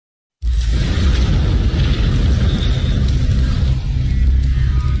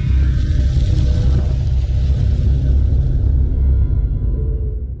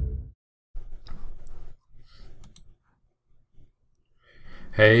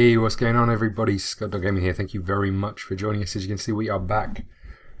Hey, what's going on everybody? ScottDogGaming here. Thank you very much for joining us. As you can see, we are back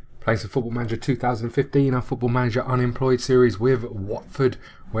playing some Football Manager 2015, our Football Manager Unemployed series with Watford.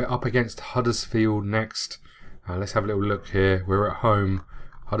 We're up against Huddersfield next. Let's have a little look here. We're at home.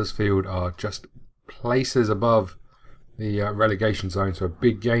 Huddersfield are just places above the relegation zone, so a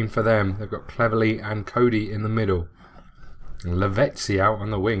big game for them. They've got Cleverley and Cody in the middle. And Lavezzi out on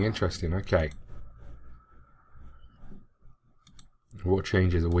the wing. Interesting. Okay. What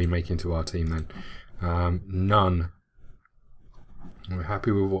changes are we making to our team then? None. We're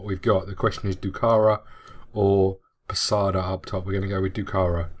happy with what we've got. The question is Dukara or Posada up top. We're going to go with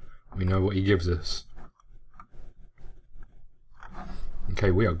Dukara. We know what he gives us.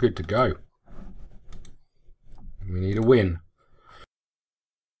 Okay, we are good to go. We need a win.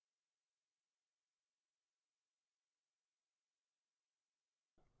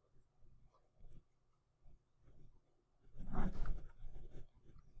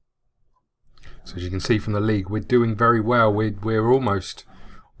 So as you can see from the league, we're doing very well. We're almost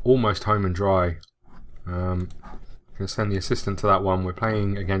home and dry. I'm going to send the assistant to that one. We're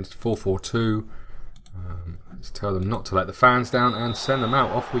playing against 4-4-2. Let's tell them not to let the fans down and send them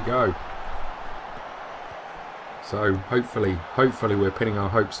out. Off we go. So hopefully we're pinning our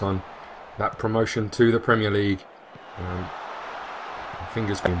hopes on that promotion to the Premier League.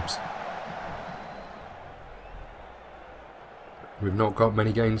 Fingers crossed. We've not got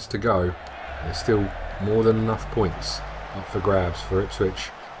many games to go. There's still more than enough points up for grabs for Ipswich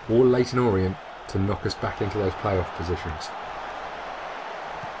or Leyton Orient to knock us back into those playoff positions.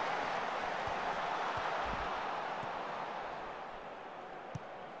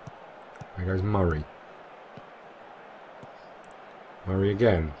 There goes Murray. Murray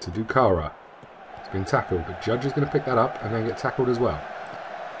again to Dukara. It's been tackled, but Judge is going to pick that up and then get tackled as well.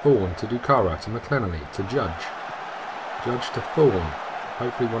 Thorne to Dukara, to McClennelly, to Judge. Judge to Thorne.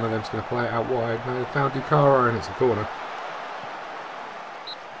 Hopefully one of them's going to play it out wide. No, they found Dukara and it's a corner.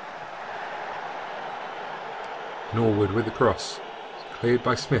 Norwood with the cross. It's cleared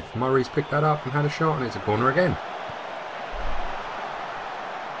by Smith. Murray's picked that up and had a shot and it's a corner again.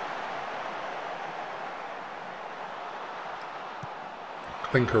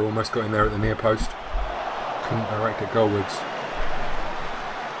 Clinker almost got in there at the near post. Couldn't direct it goalwards.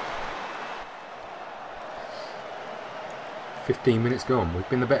 "15 minutes gone. We've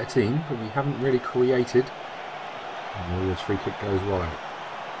been the better team, but we haven't really created." And Norwood's free kick goes wide.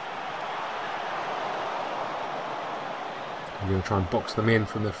 I'm going to try and box them in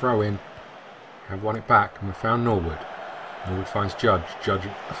from the throw-in. Have won it back, and we found Norwood. Norwood finds Judge. Judge,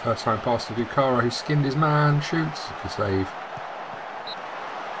 first time pass to Dukara, who skinned his man, shoots. Good save.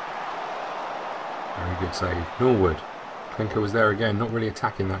 Very good save. Norwood. Clinker was there again, not really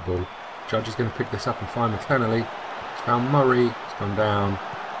attacking that ball. Judge is going to pick this up and find McClennelly. He's found Murray. It's gone down.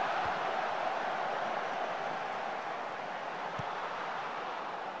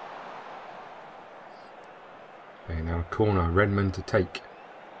 Okay, now a corner. Redmond to take.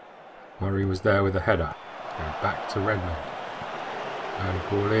 Murray was there with a header. Going back to Redmond. And a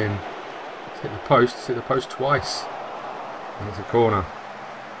ball in. It's hit the post. It's hit the post twice. And it's a corner.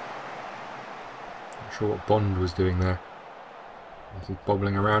 Not sure what Bond was doing there. He's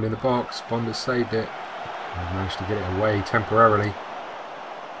bobbling around in the box. Bond has saved it. I've managed to get it away temporarily.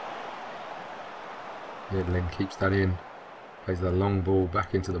 Yedlin keeps that in. Plays the long ball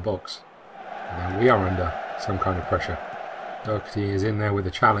back into the box. And now we are under some kind of pressure. Doherty is in there with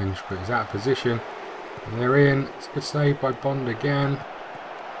a challenge, but he's out of position. And they're in. It's a good save by Bond again.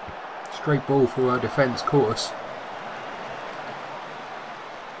 Straight ball through our defence. Caught us.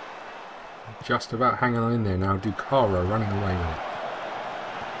 Just about hanging on in there now. Dukara running away with it.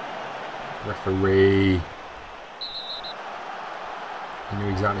 Referee. He knew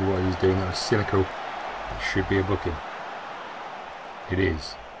exactly what he was doing. That was cynical. It should be a booking. It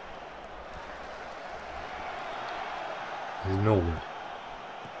is. There's Norwood.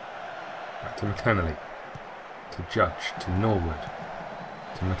 Back to McClennelly. To Judge. To Norwood.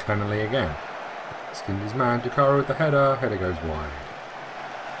 To McClennelly again. Skinned his man. Dukara with the header. Header goes wide.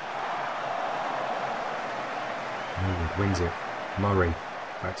 Norwood wins it. Murray.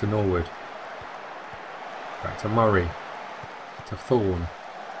 Back to Norwood. Back to Murray. To Thorne.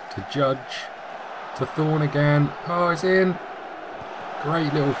 To Judge. To Thorne again. Oh, it's in.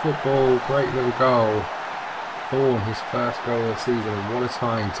 Great little football. Great little goal. Thorne, his first goal of the season. What a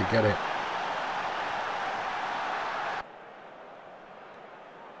time to get it.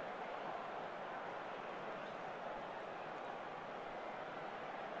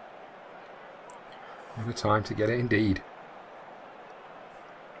 What a time to get it indeed.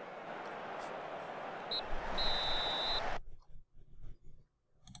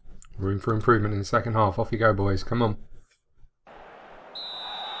 Room for improvement in the second half. Off you go, boys. Come on.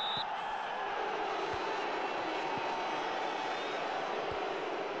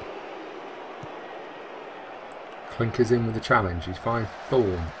 Clinker's in with the challenge. He finds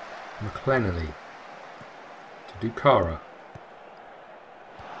Thorne. McClennelly. To Dukara.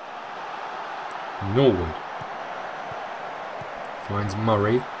 Norwood. Finds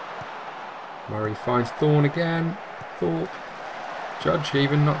Murray. Murray finds Thorne again. Thorpe. Judge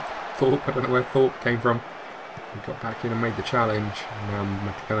even, not Thorpe. I don't know where Thorpe came from. He got back in and made the challenge. And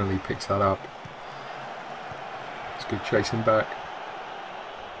now McClennelly picks that up. It's good chasing back.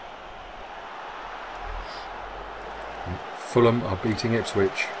 Fulham are beating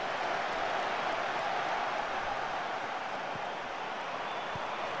Ipswich.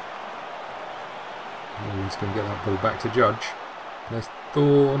 Oh, he's going to get that ball back to Judge. There's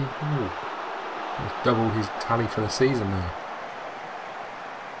Thorne. Ooh. He's doubled his tally for the season there.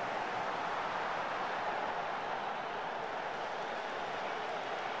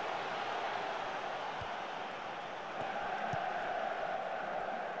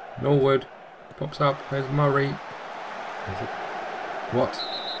 Norwood pops up. There's Murray. What?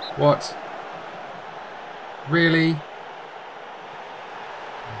 What? Really?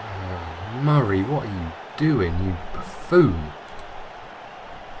 Oh, Murray, what are you doing, you buffoon?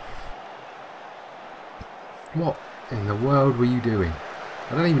 What in the world were you doing?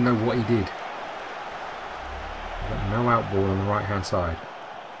 I don't even know what he did. Got no out ball on the right hand side.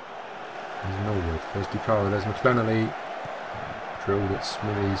 There's Norwood. There's Dukara. There's McClennelly. Drilled at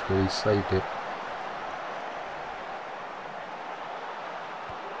Smithies, but he saved it.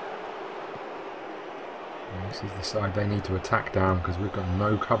 This is the side they need to attack down because we've got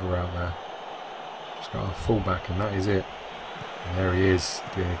no cover out there. Just got our fullback and that is it. And there he is,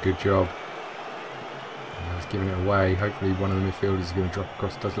 doing a good job. And he's giving it away. Hopefully one of the midfielders is going to drop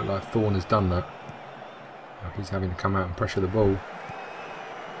across. It does look like Thorne has done that. He's having to come out and pressure the ball.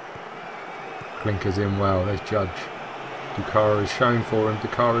 Clinker's in well. There's Judge. Dukara is shown for him.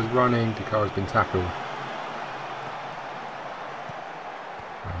 Dukara's running. Dukara's been tackled.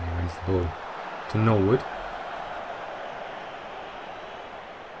 And he wins the ball to Norwood.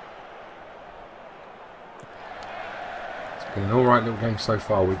 Been an alright little game so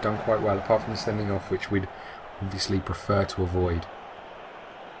far. We've done quite well, apart from the sending off, which we'd obviously prefer to avoid.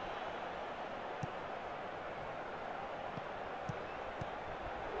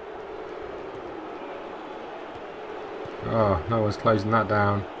 Oh, no one's closing that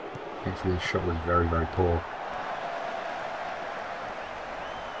down. Thankfully the shot was very, very poor.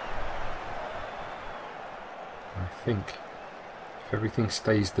 I think if everything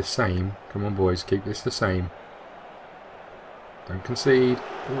stays the same, come on boys, keep this the same. Don't concede.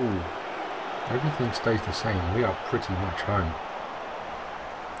 Ooh. Everything stays the same. We are pretty much home.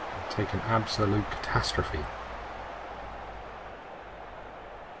 Take an absolute catastrophe.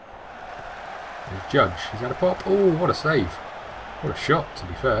 There's Judge. He's had a pop. Oh, what a save. What a shot, to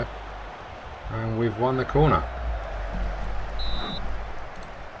be fair. And we've won the corner.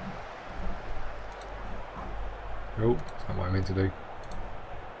 Oh, that's not what I meant to do.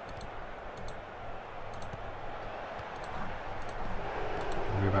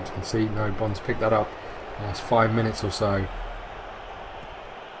 We're about to concede. No, Bond's picked that up. Last 5 minutes or so.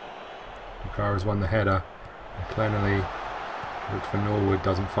 Bukara's won the header. McClennelly looks for Norwood,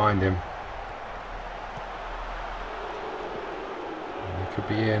 doesn't find him. And he could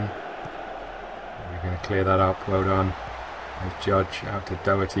be in. We're going to clear that up. Well done. There's Judge out to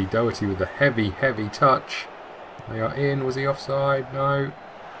Doherty. Doherty with a heavy, heavy touch. They are in. Was he offside? No.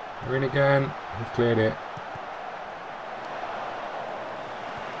 They're in again. We've cleared it.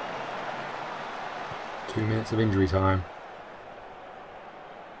 Two minutes of injury time.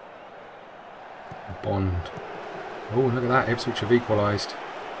 Bond. Oh, look at that. Ipswich have equalised.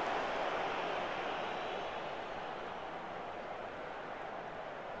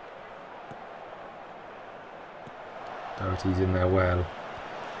 Doherty's in there well.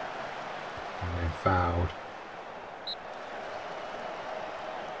 And then fouled.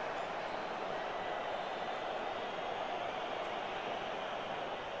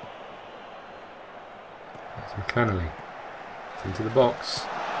 McClennelly. It's into the box.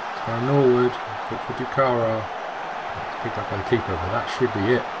 Try Norwood. Look for Dukara. It's picked up by the keeper, but that should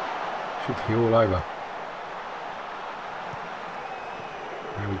be it. Should be all over.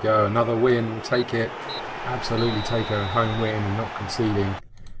 There we go. Another win. We'll take it. Absolutely take a home win and not conceding.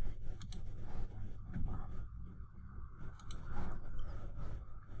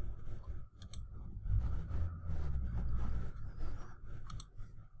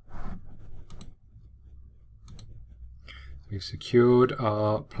 We've secured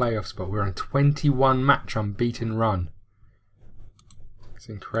our playoff spot. We're on a 21 match unbeaten run. It's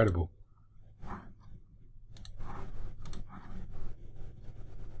incredible.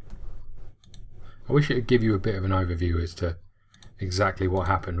 I wish it would give you a bit of an overview as to exactly what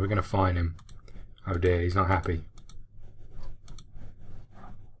happened. We're going to fine him. Oh dear, he's not happy.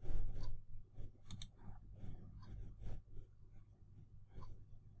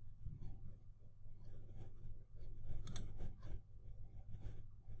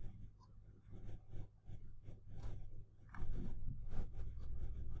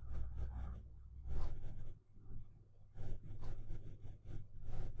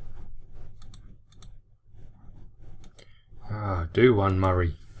 Ah, do one,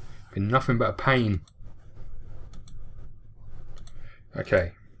 Murray. Been nothing but a pain.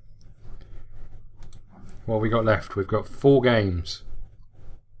 Okay. What have we got left? We've got 4 games.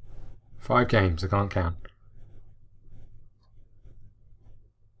 5 games, I can't count.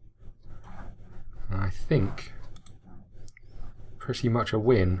 I think pretty much a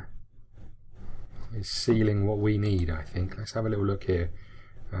win is sealing what we need, I think. Let's have a little look here.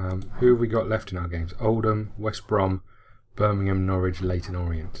 Who have we got left in our games? Oldham, West Brom, Birmingham, Norwich, Leyton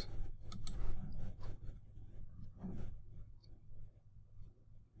Orient.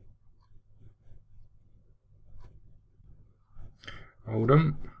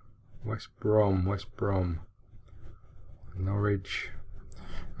 Oldham, West Brom, Norwich.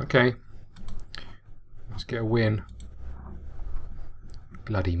 Okay, let's get a win.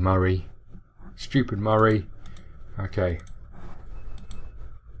 Bloody Murray. Stupid Murray. Okay.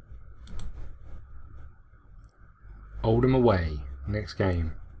 Oldham away, next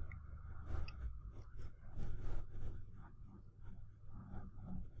game.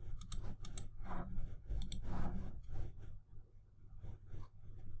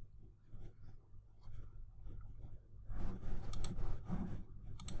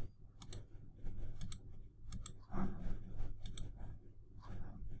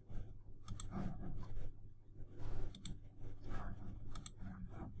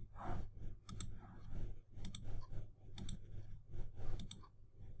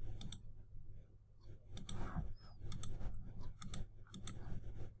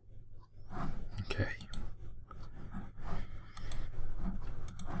 Okay.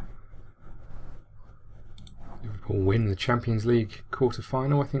 Liverpool win the Champions League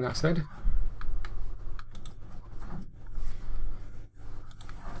quarter-final, I think that said.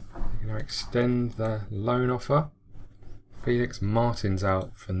 They're going to extend the loan offer. Felix Martin's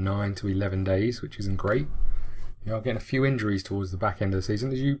out for 9 to 11 days, which isn't great. You are getting a few injuries towards the back end of the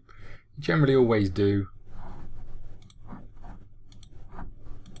season, as you generally always do.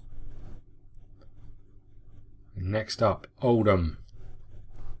 Next up, Oldham.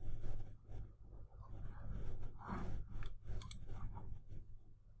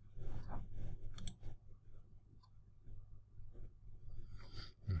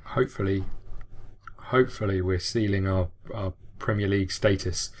 Hopefully we're sealing our Premier League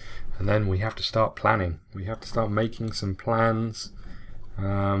status, and then we have to start planning. We have to start making some plans.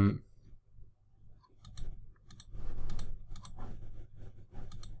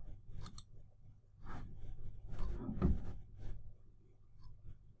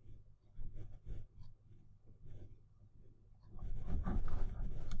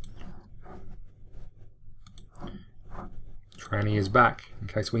 Tranny is back in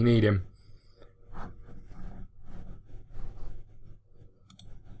case we need him.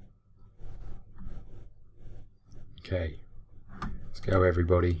 Okay, let's go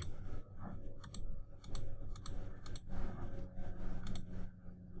everybody.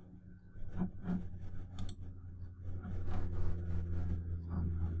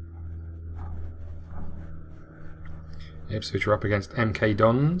 Ipswich are up against MK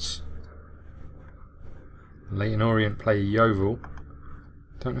Dons. Leyton Orient play Yeovil.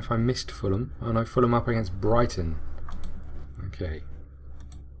 Don't know if I missed Fulham. Oh no, Fulham up against Brighton. Okay.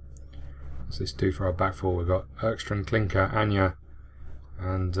 What's this do for our back four? We've got Erkstrand, Klinker, Anya,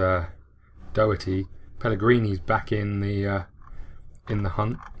 and Doherty. Pellegrini's back in the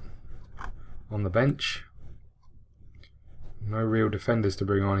hunt on the bench. No real defenders to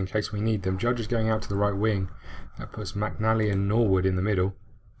bring on in case we need them. Judge is going out to the right wing. That puts McNally and Norwood in the middle.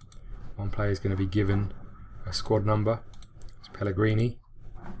 One player is going to be given a squad number. It's Pellegrini.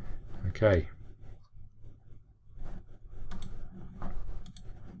 Okay.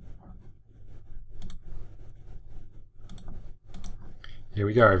 Here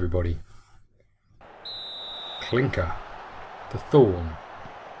we go, everybody. Klinker to Thorne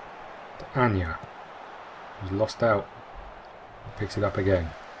to Anya, who's lost out. Picks it up again.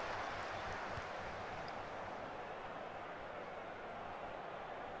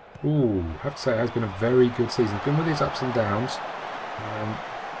 Ooh, I have to say it has been a very good season. It's been with its ups and downs.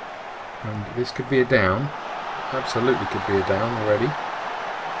 And this could be a down. Absolutely could be a down already.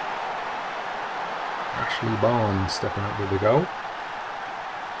 Ashley Barnes stepping up with the goal.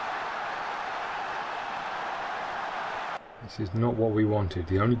 This is not what we wanted.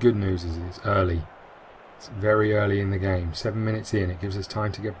 The only good news is it's early. It's very early in the game. 7 minutes in. It gives us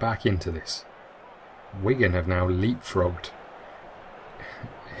time to get back into this. Wigan have now leapfrogged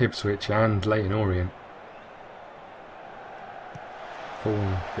Ipswich and Leyton Orient.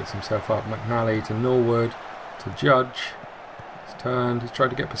 Thorne gets himself up. McNally to Norwood to Judge. He's turned. He's tried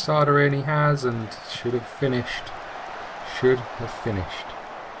to get Posada in. He has, and should have finished. Should have finished.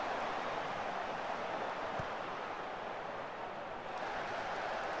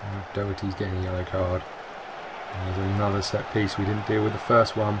 And Doherty's getting a yellow card. And there's another set piece. We didn't deal with the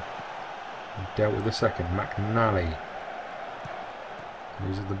first one. We dealt with the second. McNally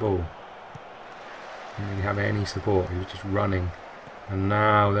loses the ball. Didn't really have any support. He was just running. And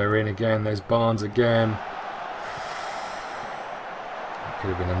now they're in again. There's Barnes again. That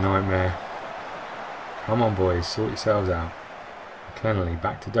could have been a nightmare. Come on, boys. Sort yourselves out. Clennelly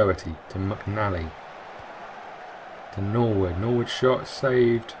back to Doherty. To McNally. To Norwood. Norwood shot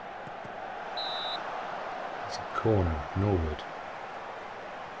saved. It's a corner. Norwood.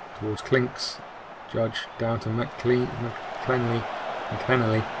 Towards Clinks. Judge down to McClennelly.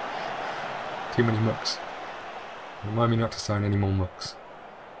 Too many mucks. Remind me not to sign any more mucks.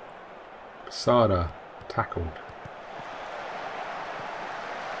 Posada tackled.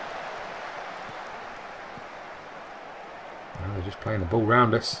 Now they're just playing the ball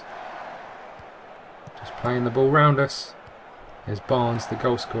round us. Just playing the ball round us. There's Barnes, the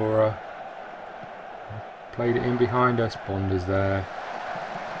goal scorer. Played it in behind us. Bond is there.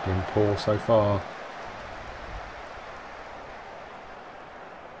 Been poor so far.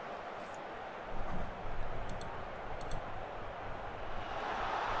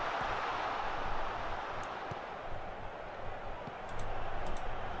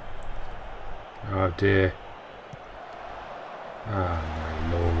 Oh dear. Oh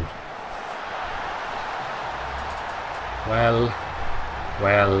my lord. Well.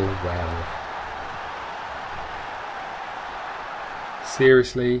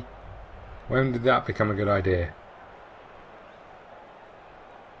 Seriously? When did that become a good idea?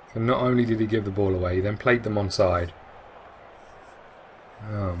 So not only did he give the ball away, he then played them onside.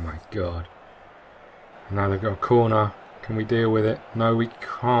 Oh my god. And now they've got a corner. Can we deal with it? No, we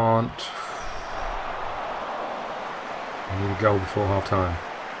can't. We need a goal before half time.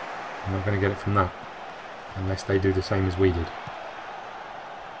 I'm not going to get it from that. Unless they do the same as we did.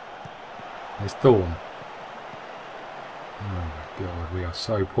 There's Thorne. Oh my god, we are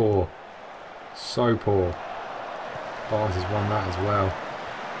so poor. So poor. Barnes has won that as well.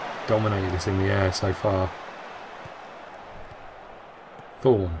 Dominated us in the air so far.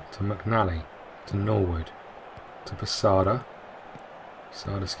 Thorne to McNally. To Norwood. To Posada.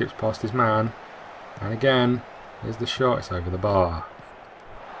 Posada skips past his man. And again, there's the shot. It's over the bar.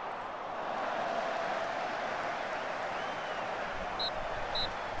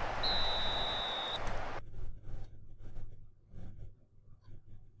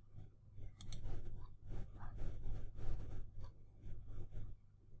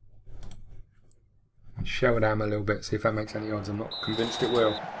 Shout at him a little bit, see if that makes any odds. I'm not convinced it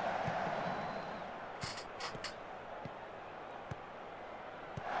will.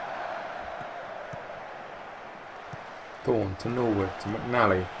 Thorne to Norwood, to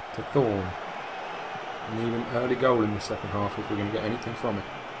McNally, to Thorne. We need an early goal in the second half if we're going to get anything from it.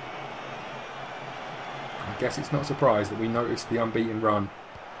 I guess it's not a surprise that we noticed the unbeaten run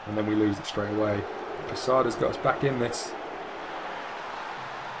and then we lose it straight away. Posada's got us back in this.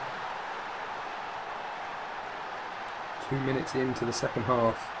 2 minutes into the second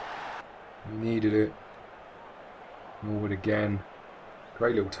half. We needed it. Norwood again.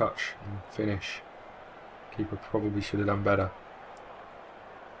 Great little touch and finish. Keeper probably should have done better.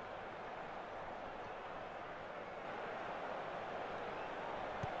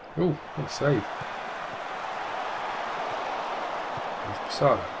 Oh, what a save. There's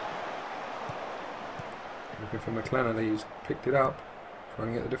Posada. Looking for McClennelly, who's picked it up. Trying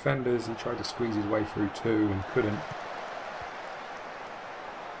to get the defenders. He tried to squeeze his way through two and couldn't.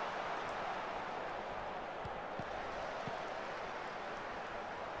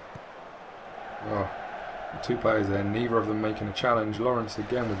 Oh, two players there, neither of them making a challenge. Lawrence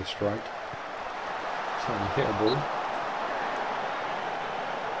again with a strike. Certainly hit a ball.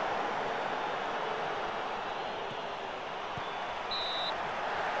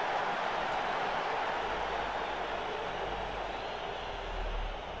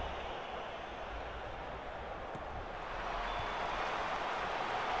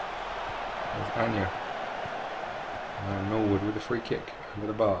 There's Anya. And Norwood with a free kick over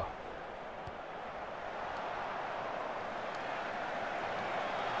the bar.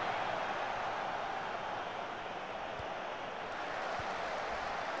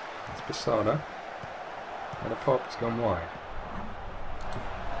 It's Posada. And a pop has gone wide.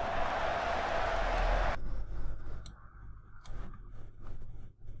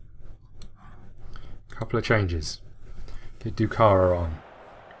 Couple of changes. Get Dukara on.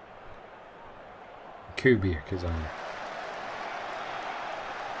 Kubiak is on.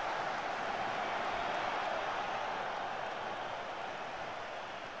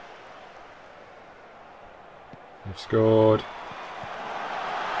 They've scored.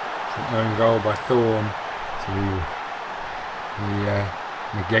 It's an own goal by Thorne. So he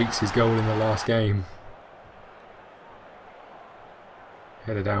negates his goal in the last game.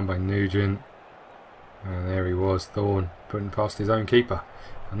 Headed down by Nugent. And there he was, Thorne, putting past his own keeper.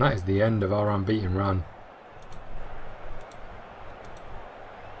 And that is the end of our unbeaten run.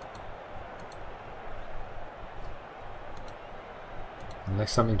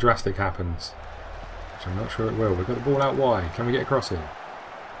 Unless something drastic happens. Which I'm not sure it will. We've got the ball out wide. Can we get across here?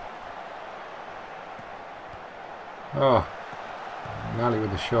 Oh. Nally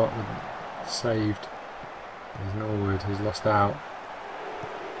with the shot. Saved. There's Norwood who's lost out.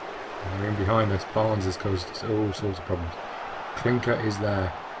 They're in behind us. Barnes has caused us all sorts of problems. Clinker is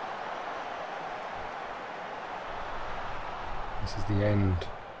there. This is the end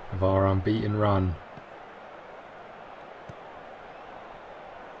of our unbeaten run.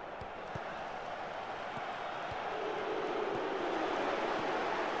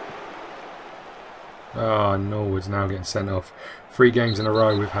 Oh, Norwood's now getting sent off. 3 games in a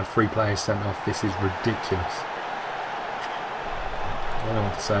row we've had 3 players sent off. This is ridiculous. I don't know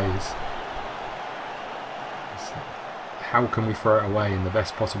what to say. How can we throw it away in the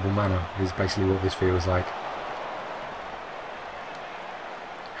best possible manner is basically what this feels like.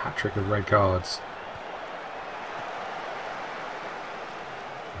 Hat-trick of red cards.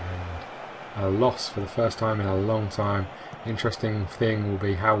 And a loss for the first time in a long time. Interesting thing will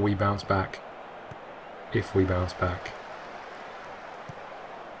be how we bounce back. If we bounce back.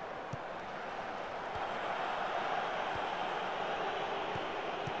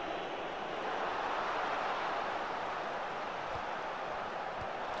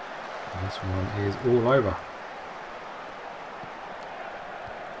 This one is all over.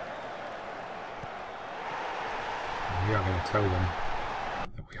 We are going to tell them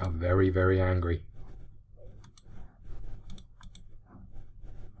that we are very, very angry.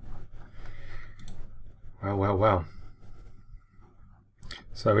 Well, well, well.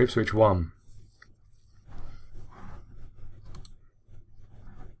 So Ipswich won.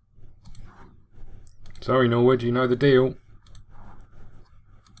 Sorry, Norwood, you know the deal.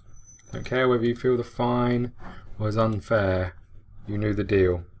 Don't care whether you feel the fine was unfair. You knew the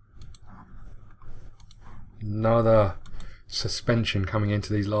deal. Another suspension coming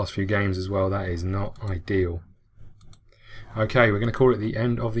into these last few games as well. That is not ideal. Okay, we're going to call it the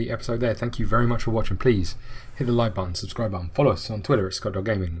end of the episode there. Thank you very much for watching. Please hit the like button, subscribe button, follow us on Twitter at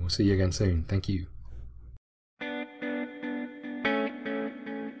ScottDogGaming. We'll see you again soon. Thank you.